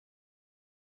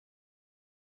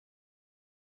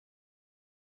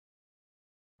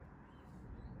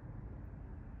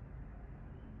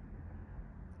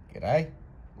G'day,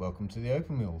 welcome to the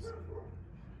Opal Mills.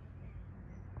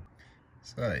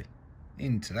 So,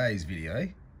 in today's video,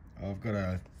 I've got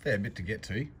a fair bit to get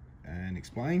to and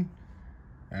explain.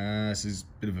 This is a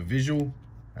bit of a visual.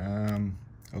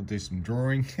 I'll do some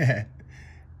drawing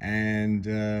and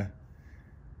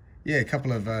yeah, a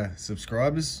couple of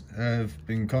subscribers have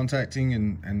been contacting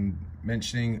and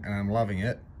mentioning, and I'm loving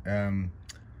it.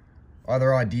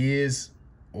 Either ideas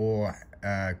or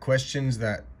questions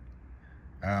that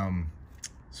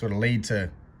sort of lead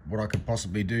to what I could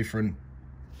possibly do for an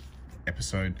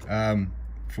episode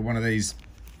for one of these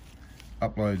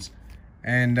uploads.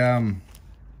 And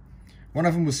one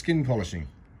of them was skin polishing.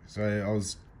 So I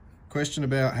was questioned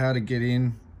about how to get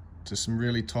in to some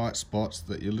really tight spots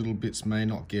that your little bits may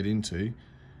not get into,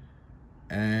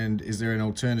 and is there an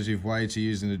alternative way to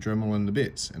using the Dremel and the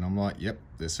bits? And I'm like, yep,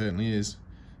 there certainly is.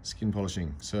 Skin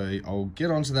polishing. So I'll get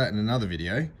onto that in another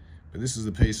video, but this is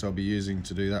the piece I'll be using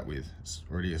to do that with. It's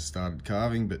already started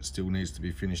carving, but still needs to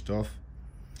be finished off.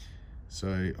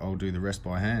 So I'll do the rest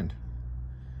by hand.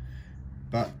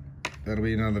 But that'll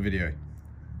be another video.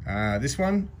 This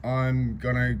one, I'm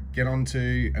gonna get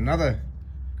onto another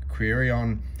query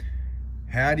on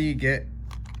how do you get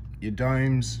your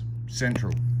domes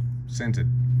centered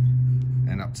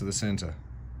and up to the center.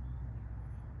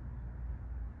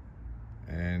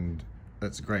 And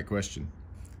that's a great question,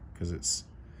 because it's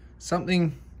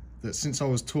something that since I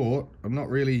was taught, I'm not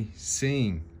really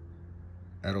seeing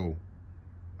at all.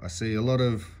 I see a lot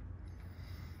of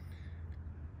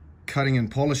cutting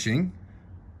and polishing,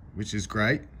 which is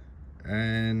great.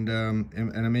 And I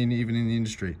mean, even in the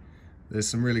industry, there's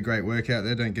some really great work out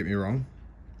there, don't get me wrong,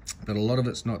 but a lot of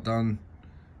it's not done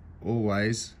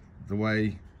always the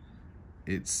way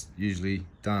it's usually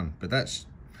done. But that's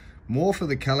more for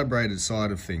the calibrated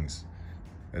side of things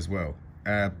as well,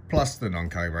 plus the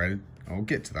non-calibrated. I'll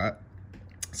get to that.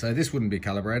 So this wouldn't be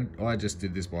calibrated, I just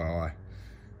did this by eye.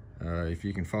 If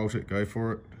you can fault it, go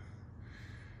for it.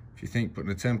 If you think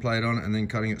putting a template on it and then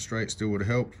cutting it straight still would have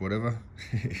helped, whatever.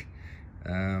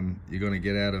 You're going to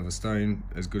get out of a stone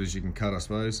as good as you can cut, I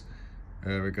suppose,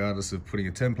 regardless of putting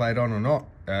a template on or not.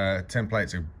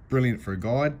 Templates are brilliant for a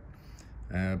guide,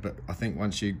 but I think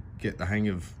once you get the hang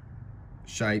of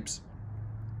shapes,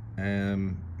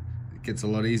 it gets a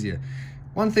lot easier.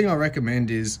 One thing I recommend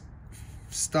is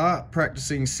start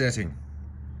practicing setting.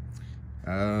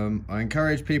 I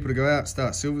encourage people to go out,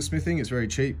 start silversmithing. It's very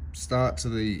cheap start to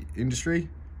the industry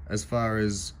as far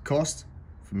as cost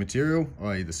for material,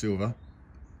 i.e. the silver.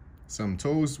 Some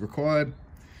tools required,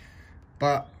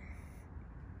 but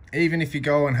even if you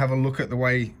go and have a look at the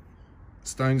way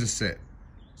stones are set,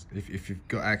 if you've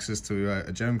got access to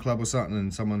a gem club or something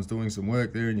and someone's doing some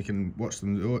work there and you can watch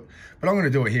them do it, but I'm going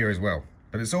to do it here as well.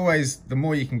 But it's always, the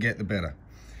more you can get, the better.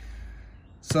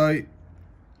 So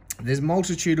there's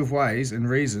multitude of ways and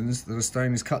reasons that a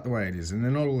stone is cut the way it is, and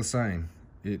they're not all the same.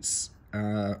 It's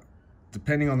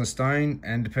depending on the stone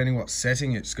and depending what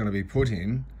setting it's going to be put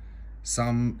in.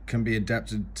 Some can be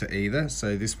adapted to either.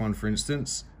 So this one, for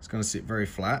instance, is going to sit very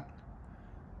flat,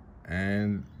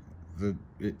 and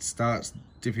it starts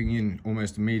dipping in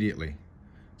almost immediately.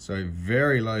 So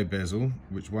very low bezel,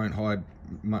 which won't hide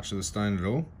much of the stone at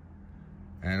all,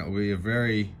 and it will be a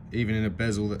very, even in a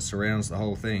bezel that surrounds the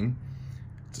whole thing,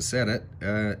 to set it,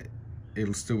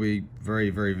 it'll still be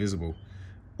very, very visible.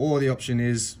 Or the option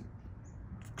is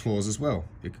claws as well.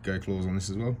 You could go claws on this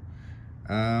as well.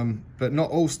 But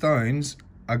not all stones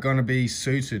are going to be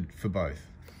suited for both.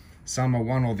 Some are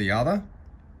one or the other.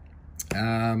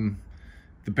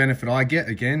 The benefit I get,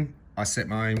 again, I set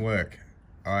my own work.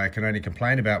 I can only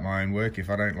complain about my own work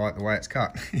if I don't like the way it's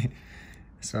cut.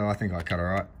 So I think I cut all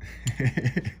right.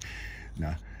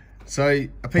 No. So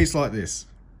a piece like this,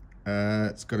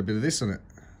 it's got a bit of this on it.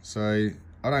 So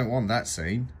I don't want that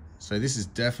seen. So this is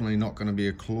definitely not going to be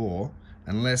a claw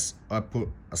unless I put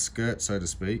a skirt, so to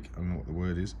speak, I don't know what the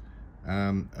word is,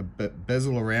 a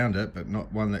bezel around it, but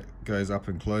not one that goes up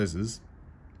and closes,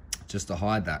 just to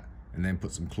hide that, and then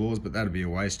put some claws, but that'd be a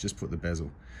waste, just put the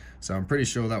bezel. So I'm pretty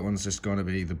sure that one's just going to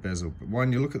be the bezel. But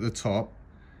when you look at the top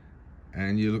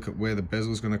and you look at where the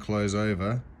bezel's going to close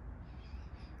over,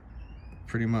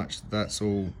 pretty much that's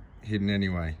all hidden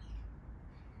anyway,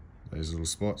 those little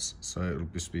spots, so it'll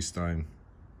just be stone.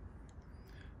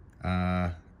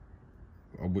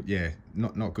 Yeah,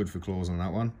 not good for claws on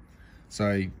that one.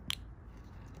 So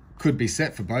could be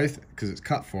set for both because it's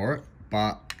cut for it,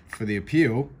 but for the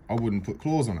appeal, I wouldn't put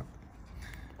claws on it.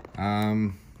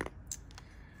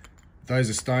 Those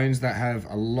are stones that have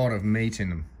a lot of meat in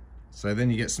them. So then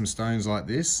you get some stones like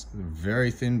this,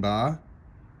 very thin bar,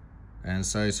 and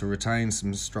so to retain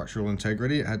some structural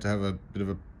integrity, it had to have a bit of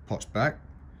a potch back.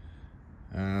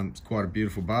 It's quite a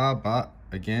beautiful bar, but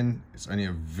again, it's only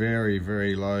a very,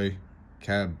 very low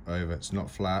cab over. It's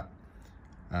not flat,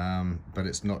 but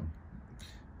it's not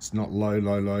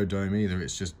low dome either.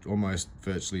 It's just almost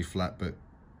virtually flat, but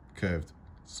curved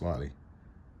slightly.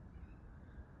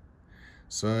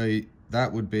 So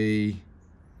that would be,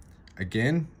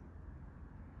 again,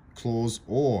 claws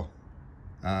or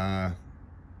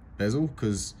bezel,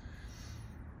 because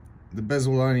the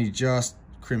bezel will only just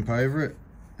crimp over it.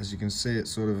 As you can see, it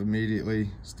sort of immediately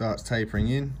starts tapering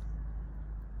in,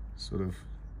 sort of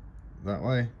that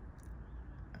way.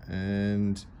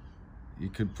 And you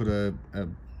could put a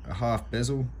half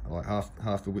bezel, like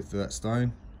half the width of that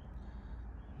stone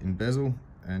in bezel,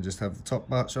 and just have the top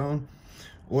part shown.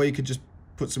 Or you could just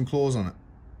put some claws on it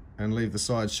and leave the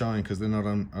sides showing, because they're not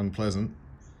unpleasant.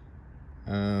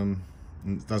 And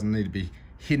it doesn't need to be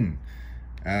hidden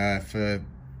for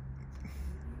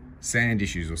sand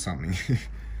issues or something.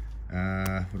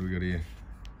 What do we got here?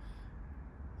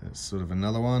 That's sort of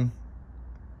another one.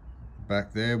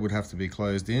 Back there would have to be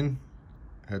closed in.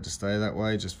 Had to stay that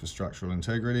way just for structural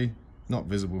integrity. Not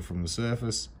visible from the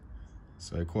surface,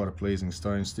 so quite a pleasing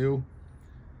stone still.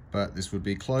 But this would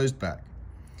be closed back,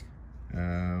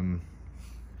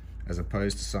 as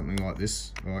opposed to something like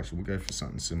this. Well, actually, we'll go for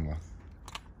something similar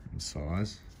in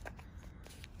size.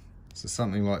 So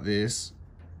something like this,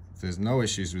 if there's no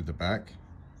issues with the back,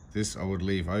 this I would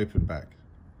leave open back.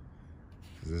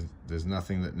 There's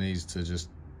nothing that needs to just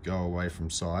go away from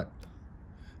sight.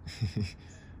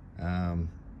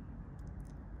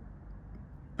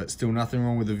 But still nothing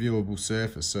wrong with the viewable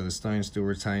surface, so the stone still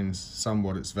retains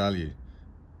somewhat its value.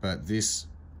 But this,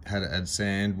 had it had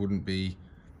sand, wouldn't be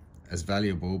as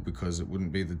valuable, because it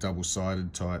wouldn't be the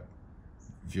double-sided type,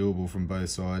 viewable from both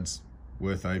sides,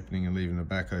 worth opening and leaving the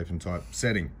back open type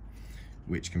setting,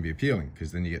 which can be appealing,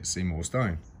 because then you get to see more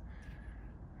stone.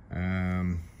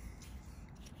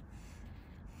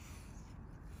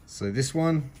 So this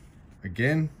one,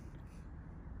 again,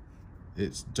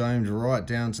 it's domed right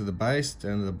down to the base,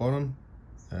 down to the bottom,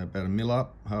 about a mil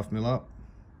up, half mil up,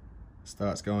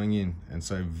 starts going in. And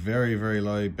so very, very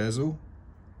low bezel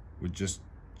would just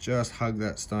hug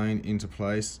that stone into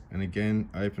place, and again,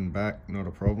 open back, not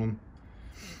a problem.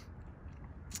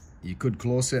 You could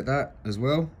claw set that as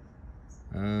well,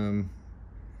 but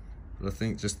I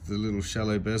think just the little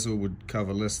shallow bezel would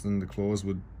cover less than the claws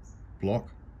would block,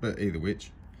 but either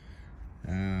which.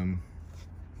 Get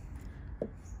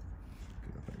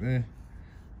that back there.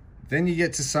 Then you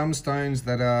get to some stones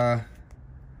that are,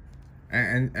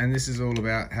 and this is all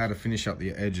about how to finish up the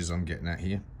edges I'm getting at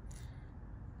here.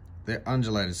 They're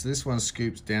undulated, so this one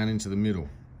scoops down into the middle.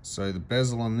 So the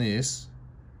bezel on this,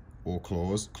 or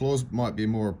claws might be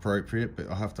more appropriate, but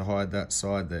I'll have to hide that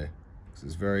side there, because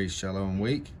it's very shallow and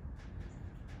weak.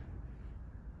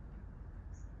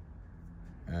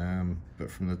 But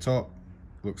from the top,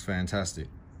 looks fantastic.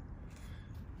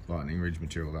 Lightning Ridge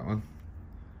material, that one.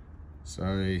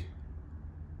 So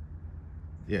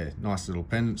yeah, nice little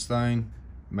pendant stone,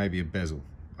 maybe a bezel,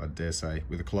 I dare say,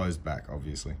 with a closed back,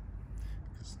 obviously.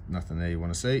 There's nothing there you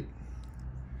want to see.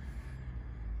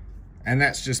 And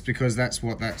that's just because that's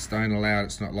what that stone allowed.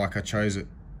 It's not like I chose it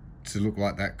to look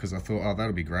like that because I thought, oh,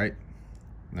 that'll be great.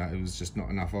 No, it was just not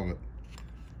enough of it.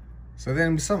 So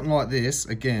then with something like this,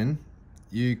 again,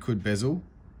 you could bezel,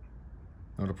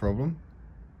 not a problem,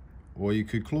 or you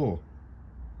could claw.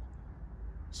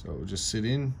 So it will just sit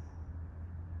in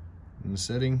the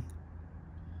setting,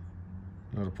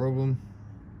 not a problem.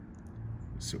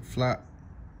 Sit flat.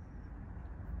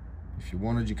 If you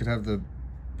wanted, you could have the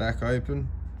back open,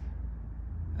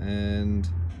 and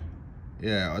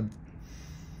yeah,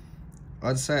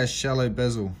 I'd say a shallow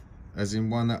bezel, as in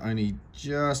one that only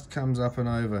just comes up and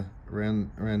over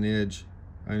around the edge,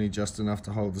 only just enough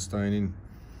to hold the stone in.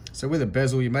 So with a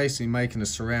bezel, you're basically making a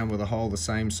surround with a hole the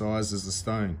same size as the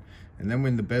stone, and then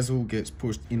when the bezel gets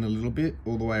pushed in a little bit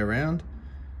all the way around,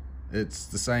 it's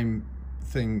the same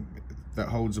thing that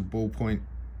holds a ballpoint,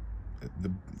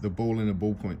 the ball in a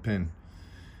ballpoint pen,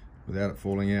 without it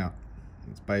falling out.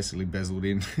 It's basically bezeled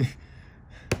in,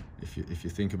 if you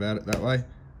think about it that way.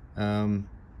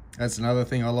 That's another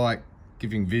thing I like,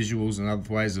 giving visuals and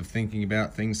other ways of thinking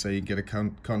about things, so you get a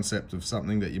concept of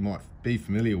something that you might be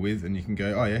familiar with, and you can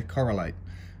go, oh yeah, correlate.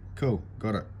 Cool,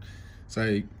 got it.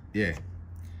 So yeah,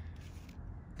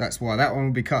 that's why that one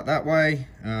will be cut that way.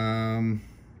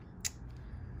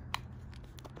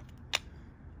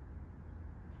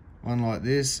 One like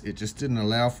this, it just didn't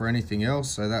allow for anything else,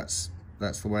 so that's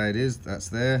the way it is. That's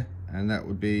there, and that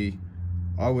would be,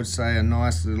 I would say, a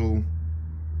nice little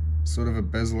sort of a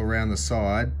bezel around the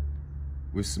side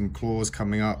with some claws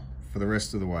coming up for the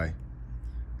rest of the way,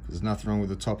 There's nothing wrong with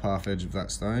the top half edge of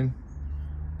that stone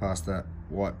past that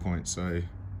white point. So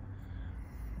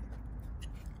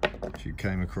if you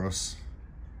came across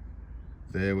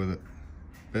there with a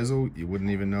bezel, you wouldn't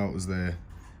even know it was there.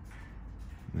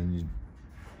 And you,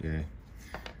 yeah.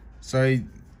 So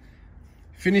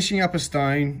finishing up a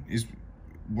stone is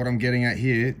what I'm getting at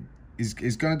here, is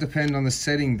going to depend on the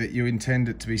setting that you intend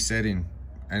it to be set in,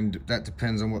 and that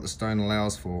depends on what the stone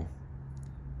allows for.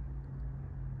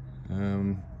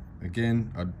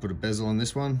 Again, I'd put a bezel on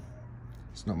this one.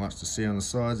 It's not much to see on the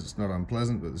sides, it's not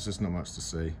unpleasant, but there's just not much to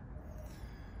see.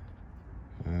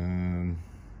 And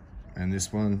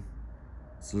this one,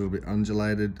 it's a little bit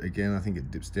undulated. Again, I think it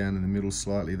dips down in the middle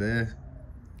slightly there,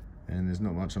 and there's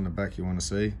not much on the back you want to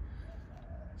see.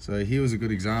 So here was a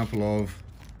good example of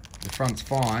the front's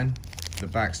fine, the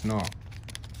back's not.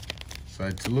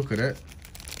 So to look at it,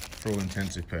 for all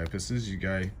intensive purposes, you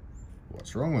go,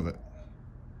 what's wrong with it?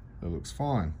 It looks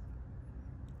fine.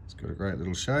 It's got a great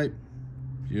little shape,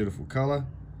 beautiful color.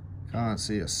 Can't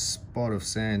see a spot of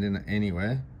sand in it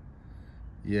anywhere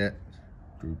yet.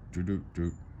 Doop, doop, doop,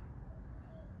 doop.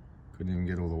 Couldn't even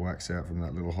get all the wax out from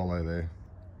that little hollow there.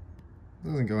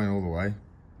 Doesn't go in all the way.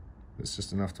 It's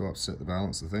just enough to upset the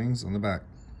balance of things on the back.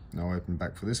 No open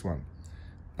back for this one.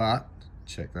 But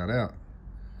check that out,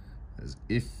 as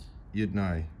if you'd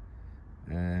know.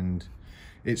 And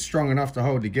it's strong enough to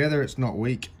hold together. It's not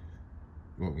weak.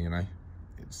 Well, you know,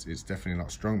 it's definitely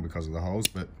not strong because of the holes,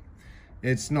 but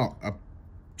it's not a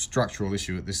structural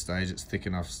issue at this stage. It's thick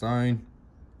enough stone,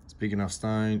 it's big enough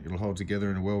stone, it'll hold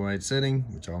together in a well-made setting,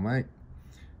 which I'll make,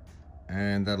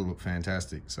 and that'll look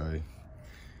fantastic. So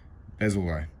bezel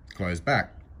though, closed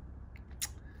back.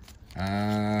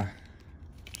 Got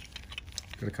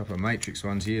a couple of matrix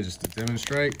ones here just to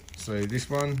demonstrate. So this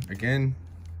one, again,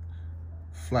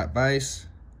 flat base,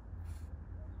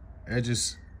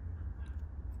 edges,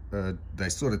 they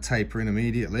sort of taper in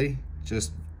immediately,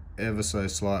 just ever so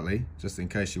slightly, just in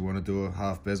case you want to do a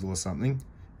half bezel or something.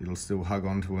 It'll still hug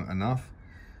onto it enough,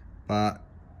 but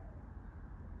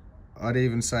I'd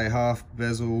even say half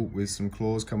bezel with some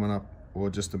claws coming up, or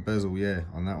just a bezel, yeah,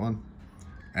 on that one.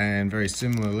 And very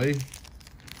similarly,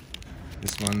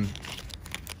 this one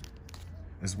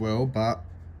as well, but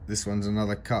this one's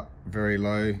another cut very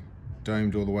low,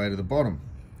 domed all the way to the bottom,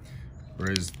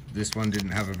 whereas this one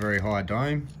didn't have a very high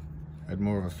dome, had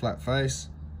more of a flat face,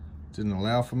 didn't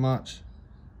allow for much.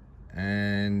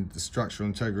 And the structural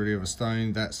integrity of a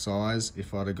stone that size,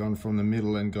 if I'd have gone from the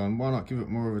middle and gone, why not give it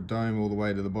more of a dome all the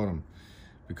way to the bottom,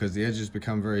 because the edges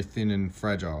become very thin and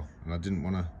fragile, and I didn't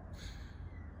want to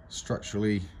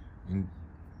structurally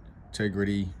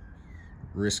integrity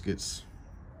risk its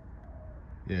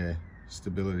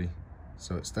stability.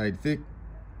 So it stayed thick,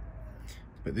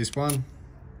 but this one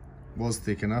was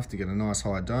thick enough to get a nice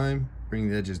high dome, bring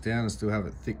the edges down and still have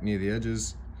it thick near the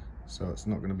edges, so it's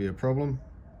not going to be a problem.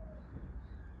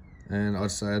 And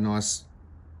I'd say a nice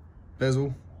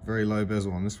bezel, very low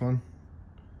bezel on this one.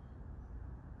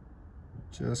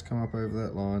 Just come up over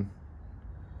that line.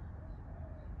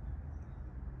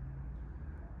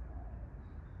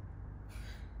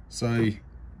 So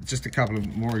just a couple of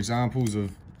more examples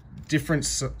of different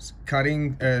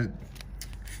cutting, the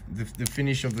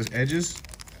finish of the edges.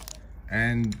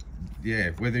 And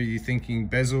yeah, whether you're thinking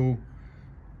bezel,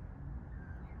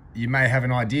 you may have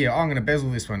an idea, oh, I'm going to bezel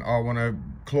this one, oh, I want to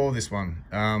claw this one,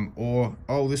 or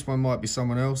oh, this one might be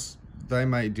someone else, they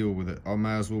may deal with it, I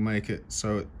may as well make it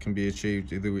so it can be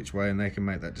achieved either which way, and they can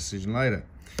make that decision later,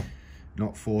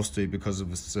 not forced to because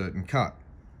of a certain cut.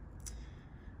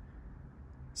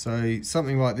 So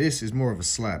something like this is more of a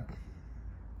slab.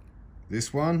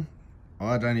 This one,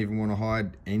 I don't even want to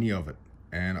hide any of it,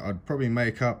 and I'd probably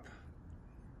make up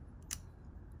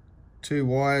 2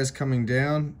 wires coming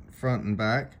down front and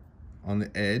back on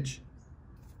the edge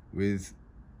with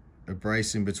a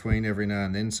brace in between every now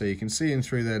and then, so you can see in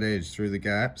through that edge, through the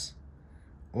gaps,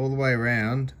 all the way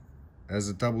around as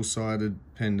a double-sided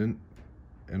pendant,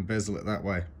 and bezel it that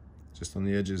way, just on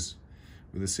the edges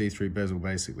with a see-through bezel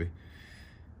basically.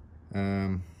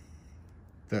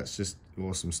 That's just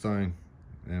awesome stone,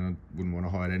 and I wouldn't want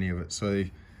to hide any of it. So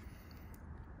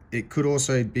it could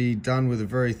also be done with a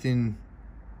very thin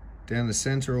down the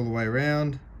center all the way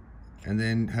around, and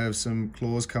then have some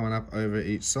claws coming up over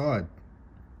each side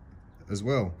as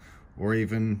well, or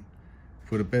even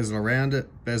put a bezel around it,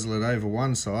 bezel it over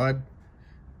one side,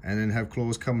 and then have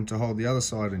claws come to hold the other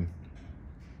side in.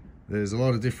 There's a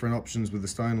lot of different options with a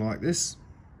stone like this,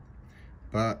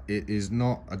 but it is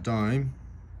not a dome,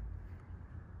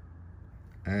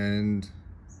 and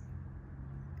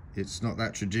it's not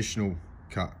that traditional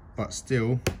cut, but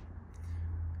still,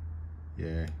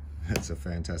 yeah, That's a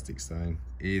fantastic stone,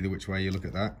 either which way you look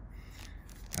at that.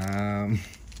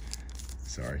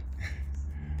 Sorry,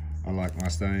 I like my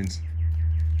stones.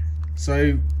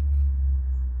 So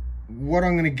what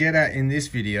I'm going to get at in this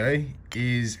video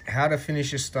is how to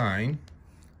finish a stone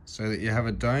so that you have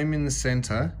a dome in the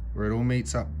center where it all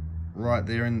meets up right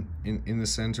there in the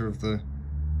center of the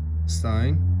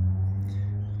stone,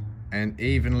 and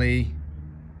evenly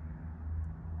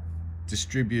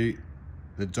distribute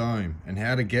the dome, and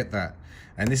how to get that.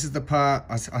 And this is the part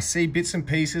I see bits and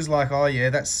pieces like, oh yeah,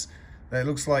 that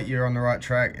looks like you're on the right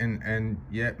track, and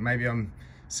yeah, maybe I'm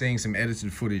seeing some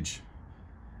edited footage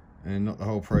and not the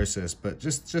whole process, but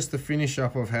just the finish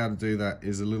up of how to do that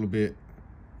is a little bit,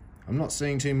 I'm not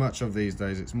seeing too much of these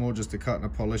days. It's more just a cut and a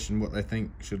polish and what they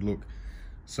think should look.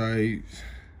 So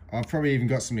I've probably even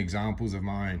got some examples of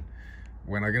mine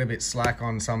when I get a bit slack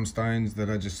on some stones that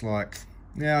are just like,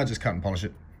 yeah, I'll just cut and polish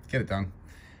it, get it done.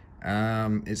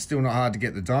 It's still not hard to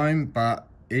get the dome, but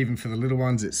even for the little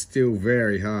ones, it's still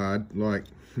very hard. Like,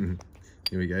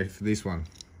 here we go for this one.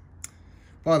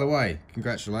 By the way,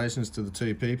 congratulations to the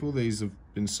 2 people. These have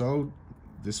been sold.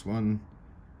 This one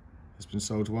has been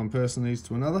sold to one person, these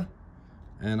to another.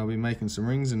 And I'll be making some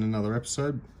rings in another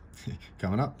episode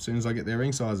coming up as soon as I get their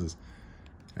ring sizes.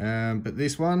 But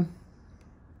this one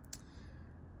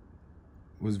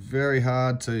was very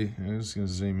hard to, I'm just going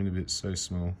to zoom in a bit, so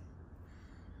small.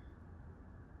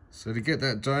 So to get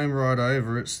that dome right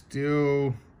over, it's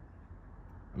still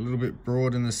a little bit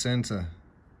broad in the center.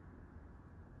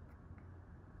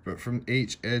 But from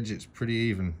each edge, it's pretty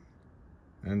even.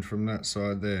 And from that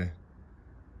side there.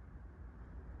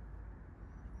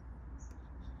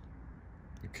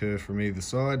 The curve from either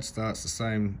side starts the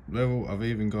same level. I've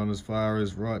even gone as far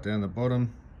as right down the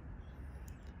bottom.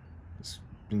 It's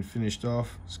been finished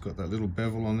off. It's got that little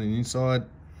bevel on the inside.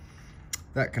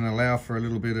 That can allow for a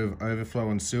little bit of overflow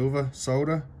on silver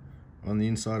solder on the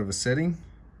inside of a setting.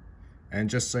 And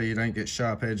just so you don't get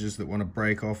sharp edges that want to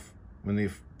break off when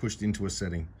they're pushed into a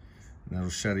setting. And that'll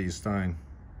shatter your stone.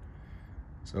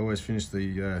 So I always finish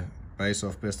the base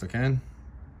off best I can.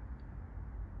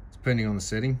 Depending on the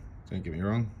setting, don't get me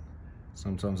wrong.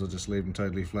 Sometimes I'll just leave them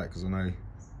totally flat because I know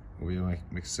we'll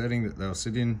make a setting that they'll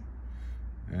sit in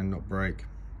and not break.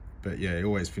 But yeah, you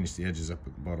always finish the edges up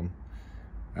at the bottom.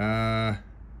 Where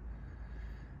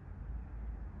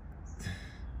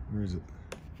is it?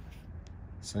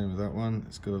 Same with that one.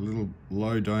 It's got a little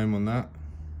low dome on that,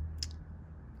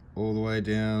 all the way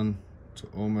down to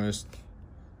almost,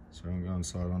 sorry I'm going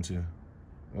side onto you,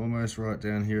 almost right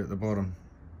down here at the bottom.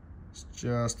 It's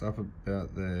just up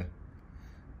about there,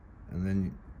 and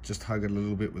then just hug it a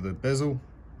little bit with a bezel.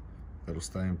 That'll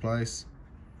stay in place.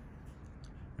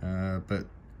 But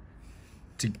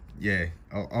to, yeah,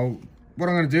 what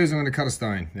I'm going to do is I'm going to cut a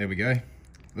stone. There we go.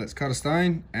 Let's cut a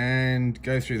stone and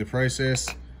go through the process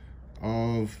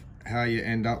of how you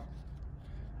end up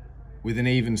with an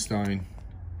even stone.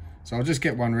 So I'll just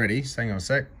get one ready. Just hang on a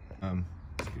sec. Let's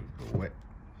give it a little wet.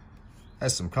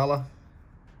 Has some colour.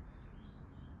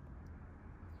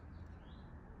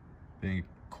 Being a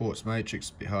quartz matrix,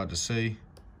 a bit hard to see,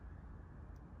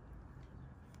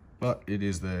 but it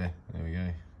is there. There we go.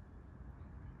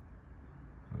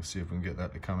 Let's see if we can get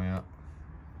that to come out.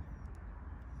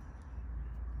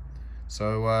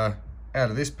 So out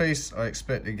of this piece, I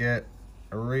expect to get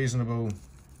a reasonable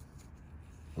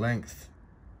length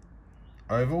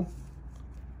oval.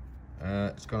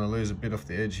 It's going to lose a bit off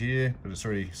the edge here, but it's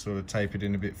already sort of tapered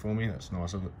in a bit for me. That's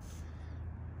nice of it.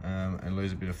 And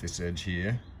lose a bit off this edge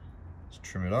here. Let's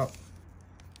trim it up.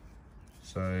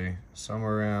 So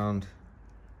somewhere around,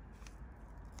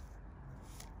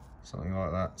 something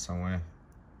like that somewhere.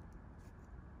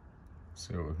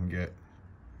 See what we can get.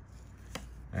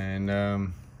 And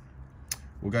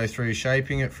we'll go through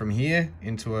shaping it from here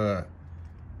into a,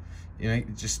 you know,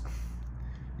 just,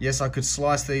 yes, I could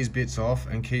slice these bits off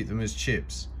and keep them as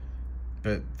chips,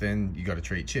 but then you got to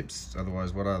treat chips,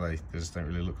 otherwise what are they? They just don't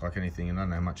really look like anything, and I don't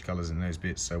know how much colours in those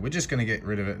bits. So we're just going to get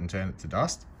rid of it and turn it to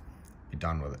dust. Be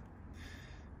done with it.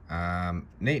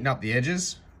 Neaten up the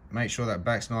edges, make sure that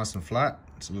back's nice and flat.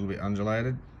 It's a little bit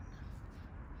undulated.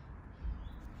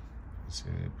 See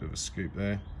a bit of a scoop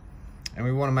there. And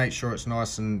we want to make sure it's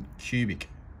nice and cubic,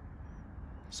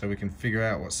 so we can figure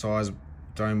out what size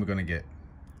dome we're going to get.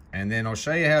 And then I'll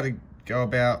show you how to go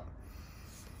about,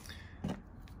 here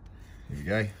we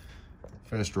go,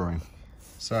 first drawing.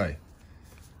 So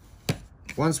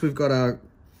once we've got our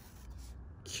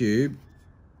cube,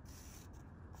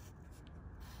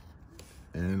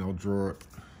 and I'll draw it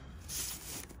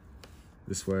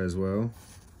this way as well.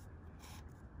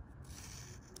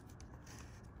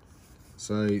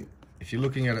 So if you're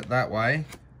looking at it that way,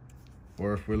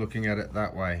 or if we're looking at it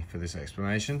that way for this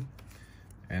explanation.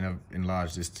 And I've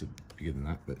enlarged this to bigger than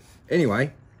that. But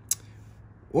anyway,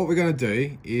 what we're going to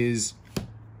do is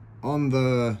on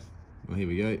the, well, here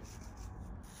we go.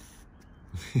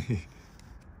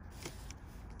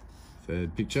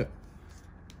 Third picture.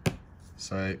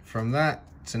 So from that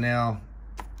to now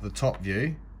the top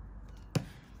view,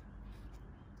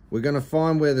 we're going to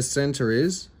find where the center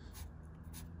is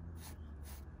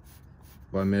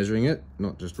by measuring it,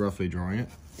 not just roughly drawing it.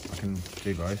 I can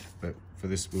do both, but for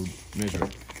this we'll measure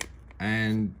it.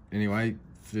 And anyway,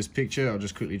 for this picture, I'll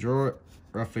just quickly draw it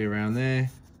roughly around there.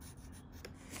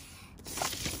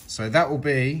 So that will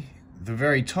be the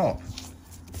very top.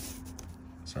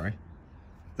 Sorry.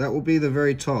 That will be the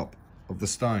very top of the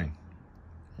stone,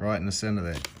 right in the center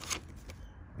there.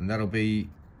 And that'll be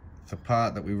the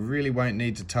part that we really won't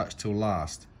need to touch till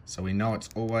last. So we know it's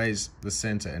always the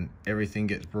center and everything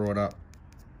gets brought up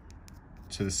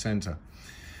to the center.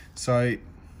 So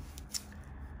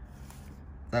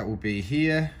that will be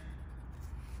here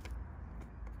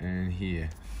and here,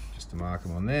 just to mark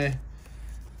them on there.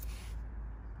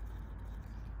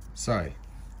 So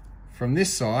from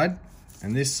this side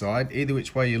and this side, either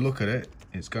which way you look at it,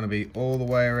 it's going to be all the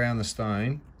way around the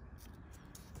stone.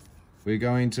 We're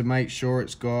going to make sure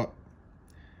it's got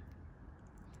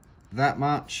that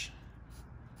much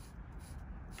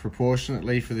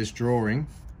proportionately for this drawing,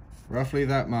 roughly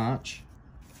that much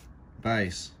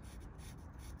base.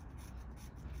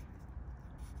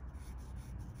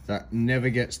 That never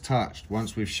gets touched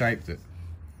once we've shaped it.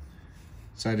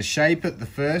 So to shape it, the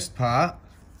first part,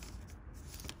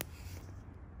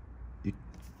 you're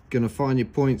going to find your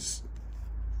points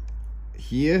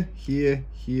here, here,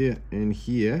 here, and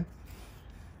here.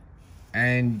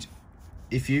 And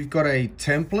if you've got a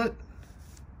template,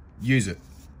 use it.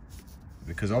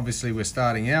 Because obviously we're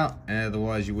starting out,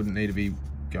 otherwise you wouldn't need to be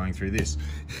going through this.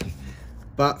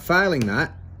 But failing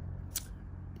that,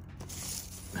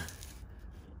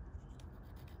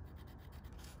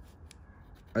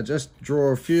 I just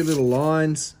draw a few little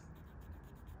lines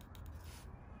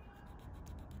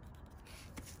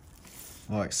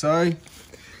like so.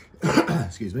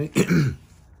 Excuse me.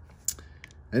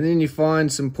 And then you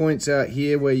find some points out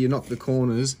here where you knock the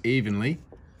corners evenly.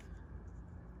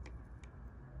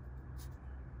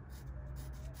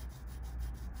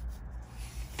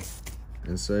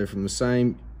 And so from the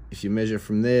same, if you measure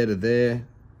from there to there,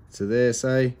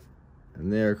 say,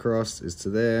 and there across is to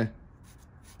there,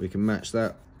 we can match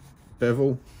that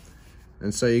bevel.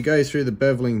 And so you go through the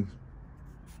beveling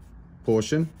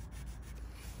portion,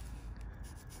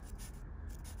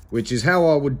 which is how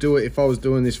I would do it if I was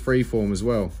doing this freeform as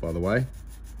well, by the way.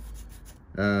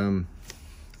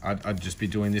 I'd just be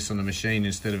doing this on the machine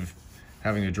instead of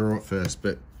having to draw it first,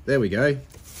 but there we go.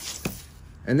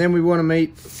 And then we want to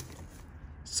meet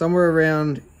somewhere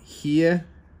around here,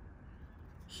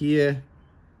 here,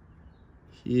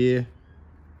 here,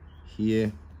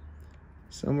 here,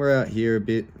 somewhere out here a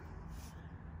bit,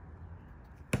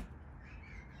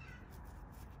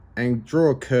 and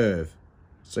draw a curve.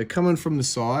 So coming from the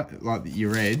side, like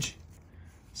your edge,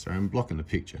 sorry, I'm blocking the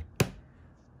picture. A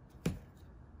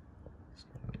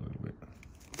little bit.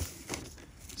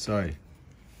 So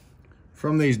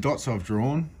from these dots I've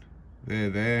drawn,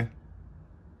 there,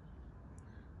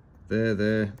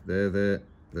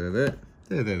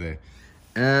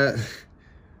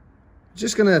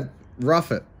 just gonna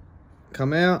rough it,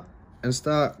 come out and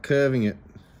start curving it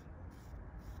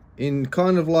in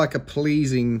kind of like a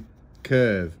pleasing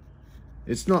curve.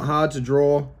 It's not hard to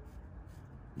draw.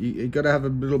 You got to have a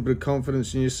little bit of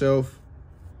confidence in yourself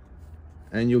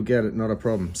and you'll get it, not a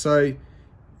problem. So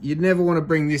you'd never want to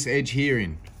bring this edge here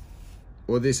in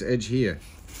or this edge here.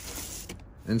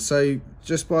 And so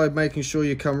just by making sure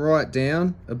you come right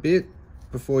down a bit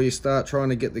before you start trying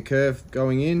to get the curve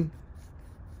going in,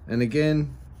 and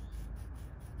again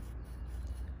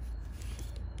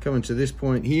coming to this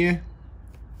point here,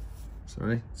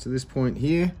 sorry, to this point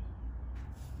here,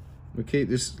 we keep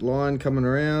this line coming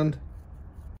around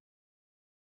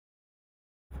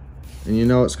and you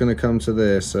know it's going to come to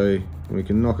there, so we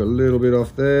can knock a little bit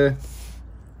off there,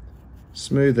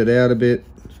 smooth it out a bit.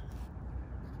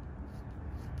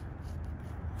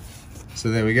 So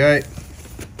there we go,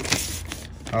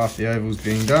 half the oval's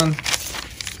being done,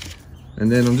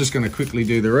 and then I'm just going to quickly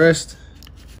do the rest.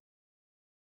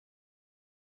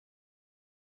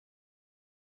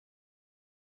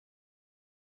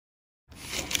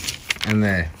 And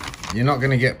there, you're not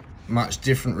going to get much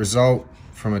different result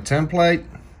from a template.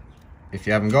 If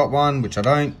you haven't got one, which I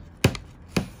don't,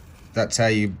 that's how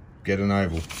you get an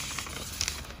oval.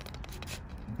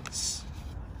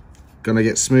 going to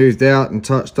get smoothed out and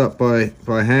touched up by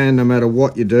hand no matter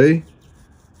what you do,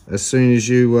 as soon as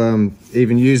you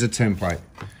even use a template.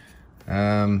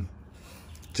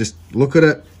 Just look at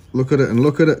it, look at it, and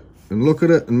look at it, and look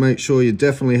at it, and make sure you're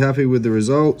definitely happy with the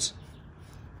results.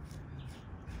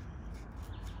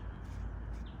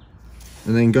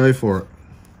 And then go for it.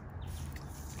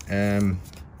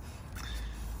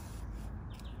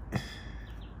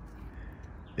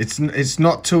 It's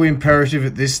not too imperative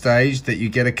at this stage that you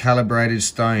get a calibrated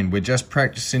stone. We're just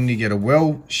practicing to get a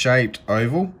well-shaped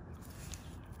oval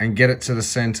and get it to the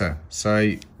center.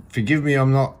 So forgive me,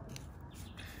 I'm not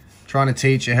trying to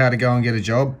teach you how to go and get a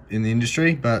job in the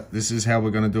industry, but this is how we're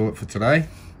going to do it for today,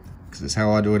 because it's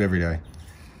how I do it every day.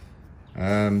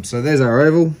 So there's our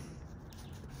oval.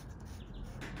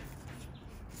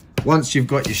 Once you've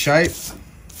got your shape,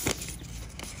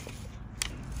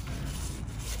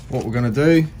 what we're going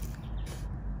to do,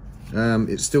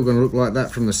 it's still going to look like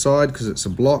that from the side because it's a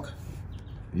block.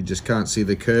 You just can't see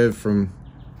the curve from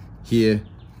here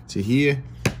to here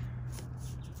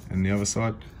and the other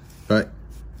side, but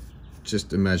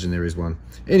just imagine there is one.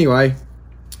 Anyway,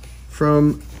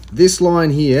 from this line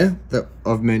here that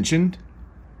I've mentioned,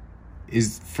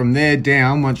 is from there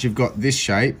down, once you've got this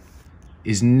shape,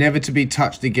 is never to be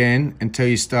touched again until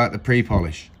you start the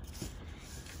pre-polish.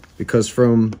 Because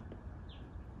from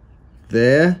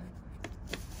there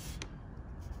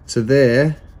to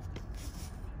there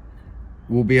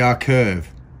will be our curve.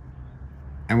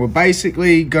 And we're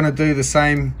basically going to do the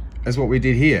same as what we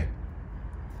did here.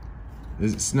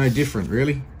 It's no different,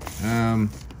 really.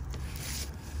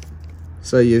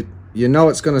 So you know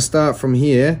it's going to start from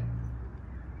here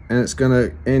and it's going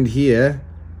to end here,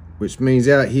 which means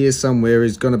out here somewhere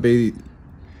is going to be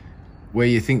where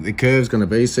you think the curve's going to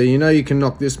be. So you know you can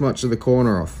knock this much of the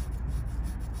corner off.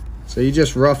 So you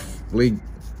just roughly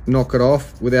knock it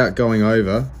off without going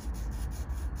over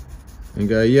and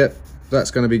go, yep, that's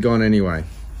going to be gone anyway.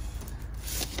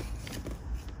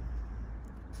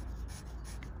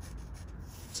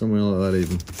 Somewhere like that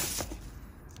even.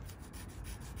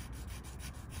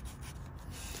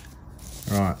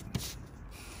 All right.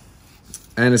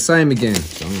 And the same again.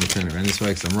 So I'm going to turn it around this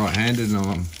way because I'm right-handed and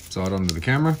I'm side on to the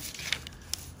camera.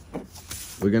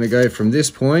 We're going to go from this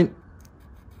point.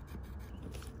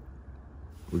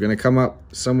 We're going to come up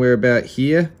somewhere about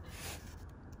here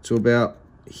to about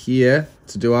here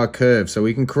to do our curve. So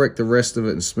we can correct the rest of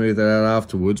it and smooth it out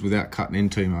afterwards without cutting in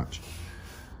too much.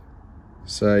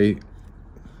 So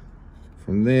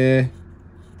from there,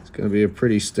 it's going to be a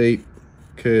pretty steep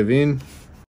curve in,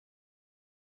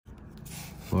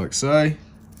 like so.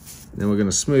 Then we're going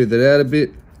to smooth it out a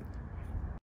bit.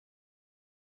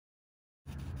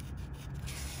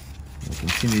 We'll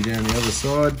continue down the other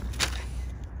side.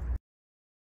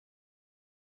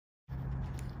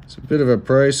 It's a bit of a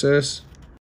process.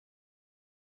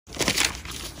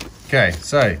 Okay,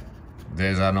 so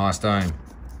there's our nice dome.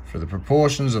 For the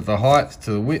proportions of the height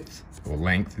to the width, or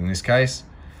length in this case,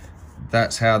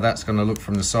 that's how that's going to look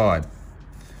from the side.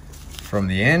 From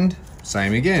the end,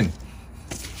 same again.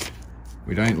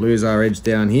 We don't lose our edge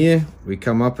down here. We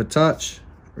come up a touch,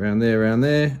 around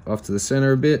there, off to the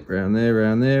center a bit, around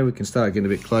there. We can start getting a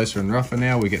bit closer and rougher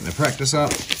now. We're getting the practice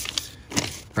up.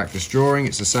 Practice drawing,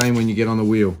 it's the same when you get on the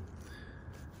wheel.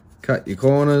 Cut your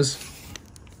corners.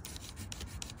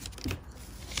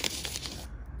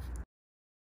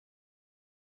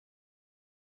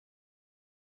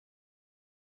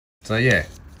 So yeah,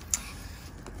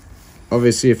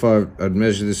 obviously if I'd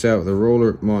measure this out with a ruler,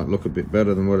 it might look a bit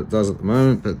better than what it does at the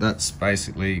moment, but that's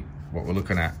basically what we're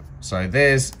looking at. So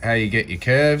there's how you get your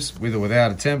curves, with or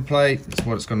without a template. It's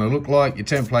what it's going to look like. Your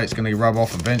template's going to rub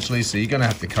off eventually, so you're going to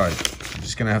have to cope. You're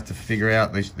just going to have to figure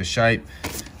out the shape,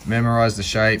 memorize the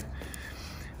shape.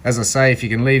 As I say, if you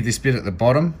can leave this bit at the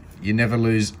bottom, you never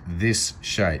lose this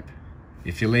shape.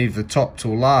 If you leave the top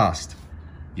till last,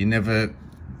 you never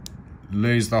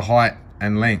lose the height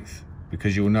and length,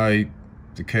 because you'll know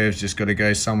the curve's just got to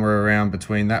go somewhere around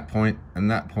between that point and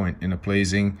that point in a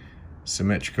pleasing,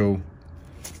 symmetrical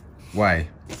way.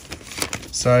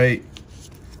 So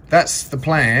that's the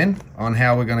plan on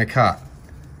how we're going to cut.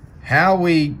 How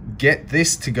we get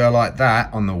this to go like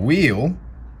that on the wheel,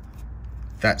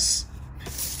 that's,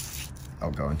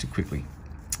 I'll go into quickly.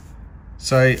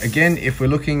 So again, if we're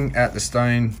looking at the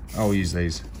stone, I'll use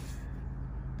these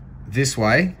this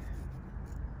way.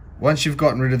 Once you've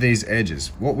gotten rid of these edges,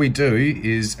 what we do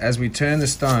is, as we turn the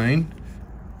stone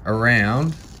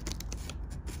around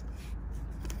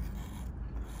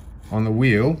on the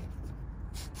wheel,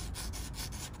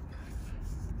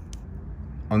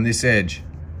 on this edge,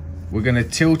 we're going to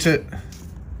tilt it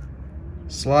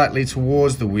slightly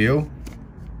towards the wheel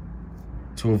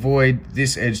to avoid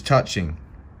this edge touching.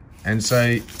 And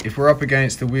so if we're up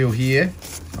against the wheel here,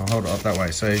 I'll hold it up that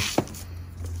way. So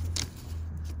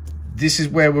this is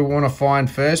where we want to find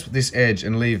first, this edge,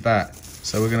 and leave that.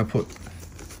 So we're going to put,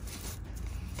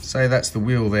 say that's the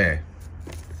wheel there.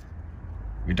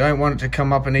 We don't want it to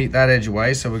come up and eat that edge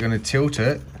away, so we're going to tilt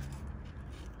it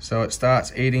so it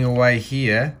starts eating away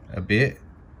here a bit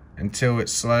until it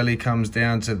slowly comes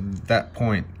down to that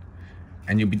point.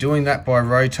 And you'll be doing that by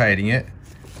rotating it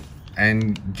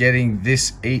and getting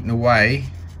this eaten away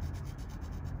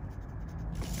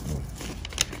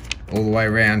all the way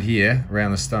around here,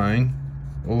 around the stone,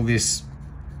 all this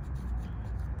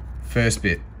first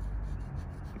bit.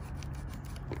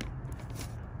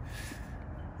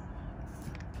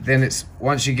 Then it's,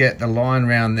 once you get the line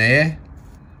round there,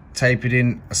 tape it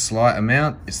in a slight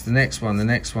amount. It's the next one, the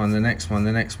next one, the next one,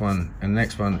 the next one, and the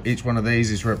next one. Each one of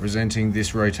these is representing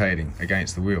this rotating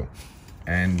against the wheel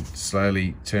and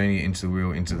slowly turning it into the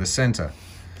wheel into the center.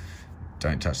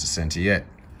 Don't touch the center yet,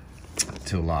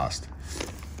 till last.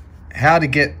 How to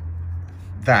get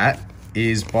that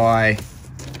is by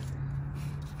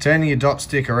turning your dot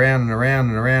stick around and around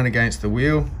and around against the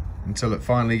wheel until it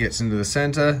finally gets into the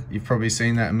center. You've probably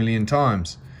seen that a million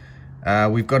times.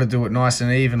 We've got to do it nice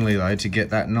and evenly though to get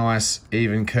that nice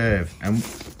even curve. And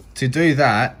to do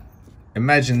that,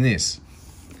 imagine this.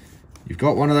 You've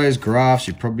got one of those graphs,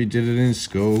 you probably did it in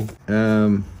school.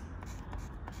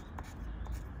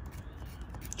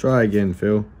 Try again,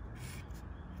 Phil.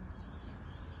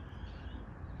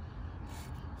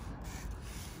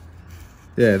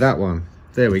 Yeah, that one.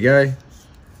 There we go.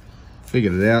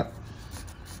 Figured it out.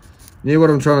 You know what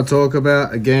I'm trying to talk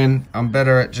about? Again, I'm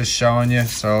better at just showing you,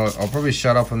 so I'll probably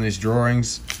shut up on these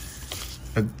drawings.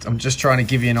 But I'm just trying to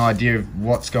give you an idea of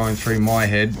what's going through my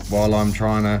head while I'm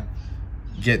trying to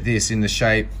get this in the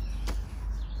shape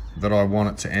that I want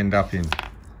it to end up in,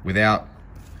 without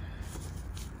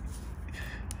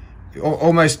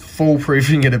almost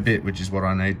foolproofing it a bit, which is what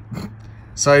I need.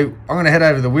 So I'm going to head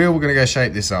over to the wheel. We're going to go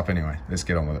shape this up anyway. Let's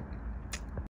get on with it.